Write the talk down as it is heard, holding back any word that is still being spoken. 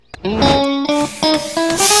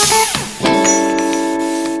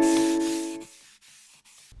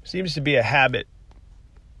seems to be a habit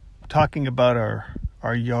talking about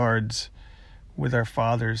our yards with our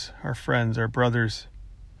fathers, our friends, our brothers.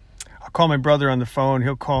 I'll call my brother on the phone.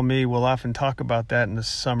 He'll call me. We'll often talk about that in the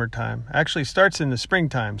summertime. Actually, it starts in the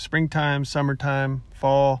springtime, summertime,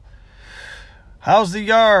 fall. How's the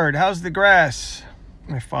yard? How's the grass?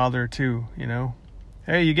 My father too,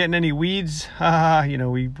 Hey, you getting any weeds?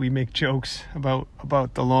 We make jokes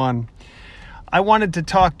about the lawn. I wanted to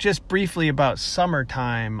talk just briefly about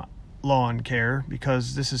summertime lawn care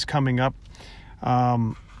because this is coming up.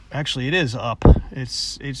 Actually, it is up.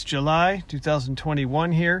 It's July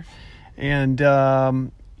 2021 here. And,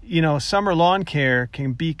 summer lawn care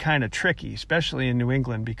can be kind of tricky, especially in New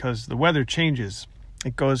England because the weather changes.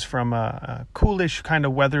 It goes from a coolish kind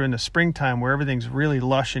of weather in the springtime where everything's really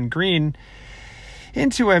lush and green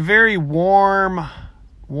into a very warm,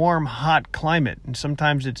 hot climate. And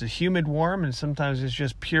sometimes it's a humid warm and sometimes it's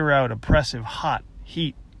just pure out oppressive hot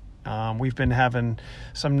heat. We've been having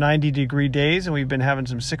some 90-degree days and we've been having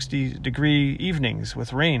some 60-degree evenings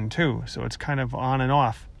with rain too. So it's kind of on and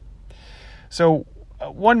off. So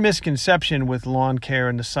one misconception with lawn care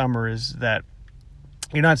in the summer is that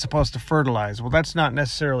you're not supposed to fertilize. Well, that's not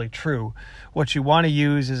necessarily true. What you want to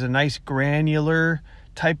use is a nice granular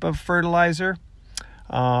type of fertilizer.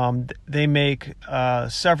 They make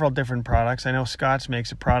several different products. I know Scotts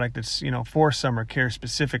makes a product that's, for summer care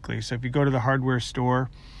specifically. So if you go to the hardware store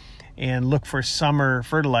and look for summer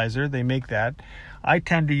fertilizer, they make that. I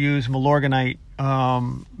tend to use Milorganite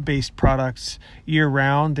based products year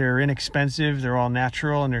round. They're inexpensive, they're all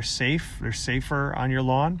natural, and they're safe. They're safer on your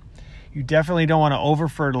lawn. You definitely don't want to over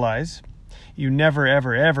fertilize. You never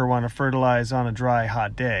ever ever want to fertilize on a dry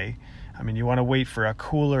hot day. I mean, you want to wait for a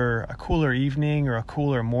cooler evening or a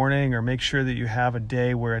cooler morning, or make sure that you have a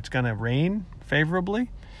day where it's going to rain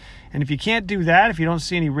favorably. And if you can't do that, if you don't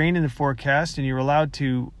see any rain in the forecast and you're allowed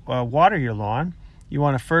to water your lawn, you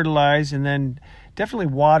want to fertilize and then definitely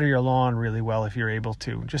water your lawn really well if you're able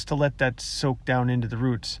to, just to let that soak down into the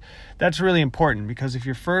roots. That's really important because if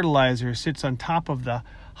your fertilizer sits on top of the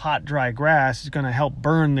hot, dry grass, it's going to help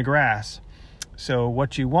burn the grass. So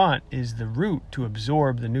what you want is the root to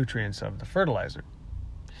absorb the nutrients of the fertilizer.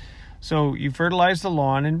 So you fertilize the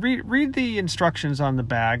lawn and read the instructions on the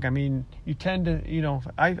bag. I mean, you tend to,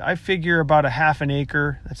 I figure about a half an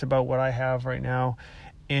acre. That's about what I have right now.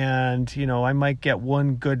 And, I might get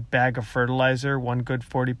one good bag of fertilizer, one good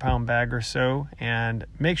 40-pound bag or so. And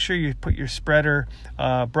make sure you put your spreader,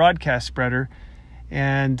 broadcast spreader,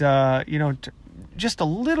 and, just a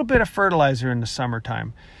little bit of fertilizer in the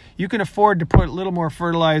summertime. You can afford to put a little more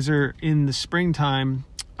fertilizer in the springtime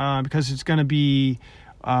because it's going to be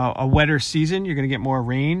a wetter season. You're going to get more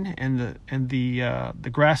rain, and the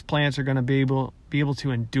grass plants are going to be able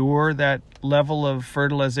to endure that level of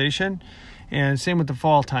fertilization. And same with the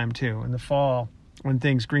fall time too. In the fall, when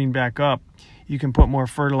things green back up, you can put more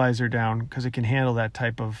fertilizer down because it can handle that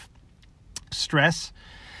type of stress.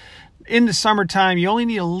 In the summertime, you only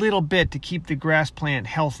need a little bit to keep the grass plant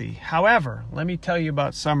healthy. However, let me tell you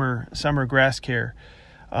about summer grass care.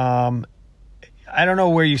 I don't know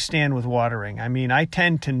where you stand with watering. I mean, I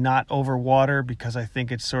tend to not overwater because I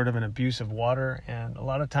think it's sort of an abuse of water. And a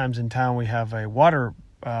lot of times in town, we have a water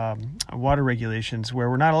regulations where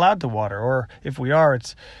we're not allowed to water. Or if we are,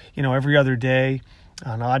 it's, every other day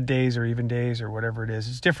on odd days or even days or whatever it is.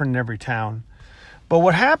 It's different in every town. But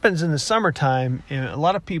what happens in the summertime, a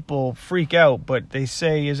lot of people freak out, but they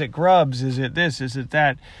say, is it grubs? Is it this? Is it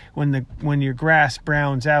that? When your grass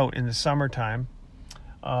browns out in the summertime.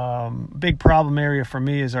 Big problem area for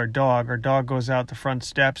me is our dog. Our dog goes out the front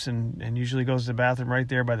steps and usually goes to the bathroom right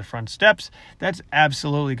there by the front steps. That's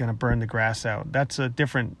absolutely going to burn the grass out. That's a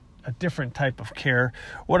different type of care.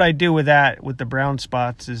 What I do with the brown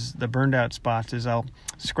spots is the burned out spots is I'll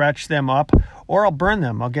scratch them up or I'll burn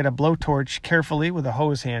them. I'll get a blowtorch carefully with a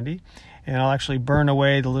hose handy and I'll actually burn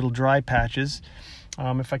away the little dry patches.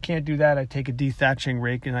 If I can't do that, I take a dethatching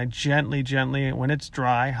rake and I gently, when it's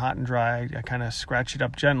dry, hot and dry, I kind of scratch it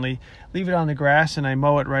up gently, leave it on the grass and I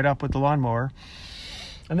mow it right up with the lawnmower.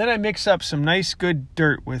 And then I mix up some nice good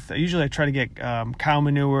dirt with, usually I try to get cow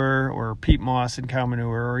manure or peat moss and cow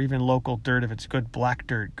manure or even local dirt if it's good black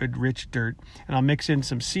dirt, good rich dirt. And I'll mix in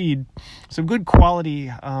some seed, some good quality,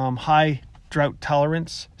 high drought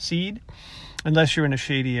tolerance seed, unless you're in a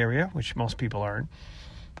shady area, which most people aren't.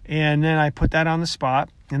 And then I put that on the spot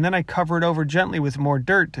and then I cover it over gently with more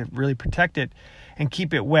dirt to really protect it and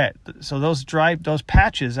keep it wet. So those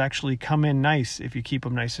patches actually come in nice if you keep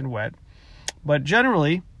them nice and wet. But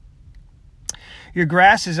generally, your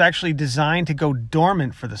grass is actually designed to go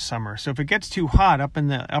dormant for the summer. So if it gets too hot up in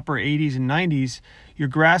the upper 80s and 90s, your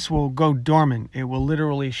grass will go dormant. It will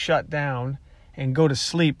literally shut down and go to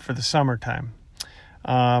sleep for the summertime.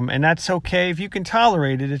 And that's okay if you can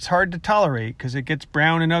tolerate it. It's hard to tolerate because it gets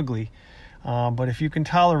brown and ugly. But if you can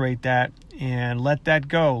tolerate that and let that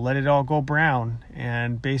go, let it all go brown,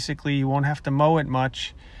 and basically you won't have to mow it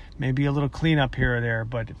much, maybe a little cleanup here or there.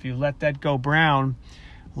 But if you let that go brown,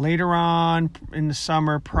 later on in the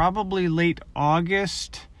summer, probably late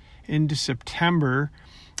August into September,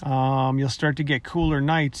 you'll start to get cooler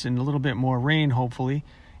nights and a little bit more rain, hopefully.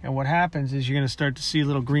 And what happens is you're going to start to see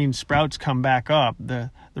little green sprouts come back up. The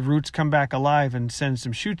roots come back alive and send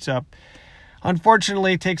some shoots up.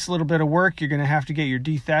 Unfortunately, it takes a little bit of work. You're going to have to get your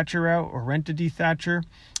dethatcher out or rent a dethatcher.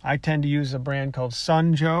 I tend to use a brand called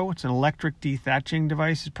Sunjoe. It's an electric dethatching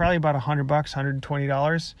device. It's probably about $100,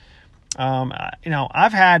 $120.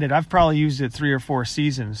 I've had it. I've probably used it 3 or 4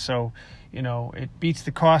 seasons. So, it beats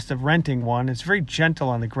the cost of renting one. It's very gentle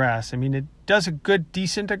on the grass. I mean, it does a good,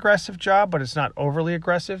 decent, aggressive job, but it's not overly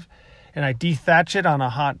aggressive. And I dethatch it on a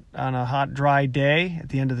hot, dry day at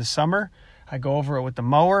the end of the summer. I go over it with the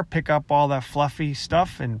mower, pick up all that fluffy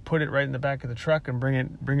stuff, and put it right in the back of the truck and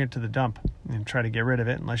bring it to the dump and try to get rid of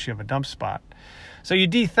it unless you have a dump spot. So you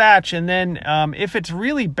dethatch, and then if it's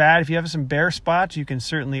really bad, if you have some bare spots, you can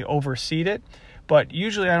certainly overseed it. But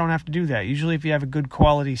usually I don't have to do that. Usually if you have a good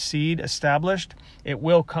quality seed established, it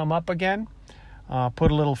will come up again.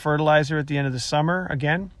 Put a little fertilizer at the end of the summer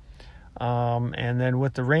again. And then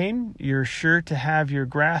with the rain, you're sure to have your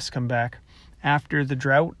grass come back. After the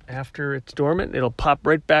drought, after it's dormant, it'll pop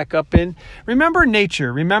right back up in. Remember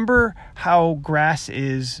nature. Remember how grass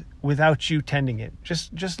is without you tending it.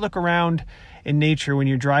 Just look around in nature when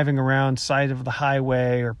you're driving around side of the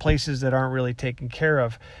highway or places that aren't really taken care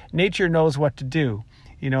of. Nature knows what to do.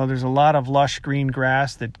 There's a lot of lush green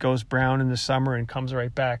grass that goes brown in the summer and comes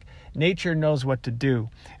right back. Nature knows what to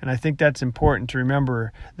do. And I think that's important to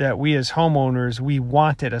remember, that we as homeowners, we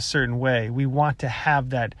want it a certain way. We want to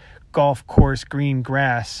have that golf course green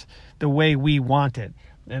grass the way we want it.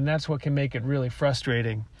 And that's what can make it really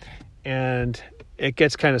frustrating. And it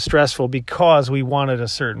gets kind of stressful because we want it a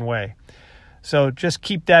certain way. So just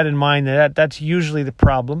keep that in mind, that's usually the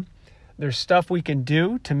problem. There's stuff we can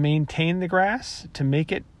do to maintain the grass, to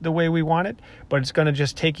make it the way we want it, but it's going to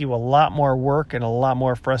just take you a lot more work and a lot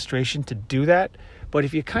more frustration to do that. But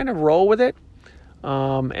if you kind of roll with it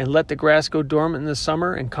and let the grass go dormant in the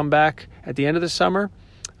summer and come back at the end of the summer,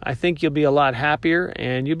 I think you'll be a lot happier,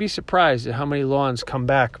 and you'll be surprised at how many lawns come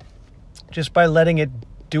back just by letting it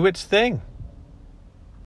do its thing.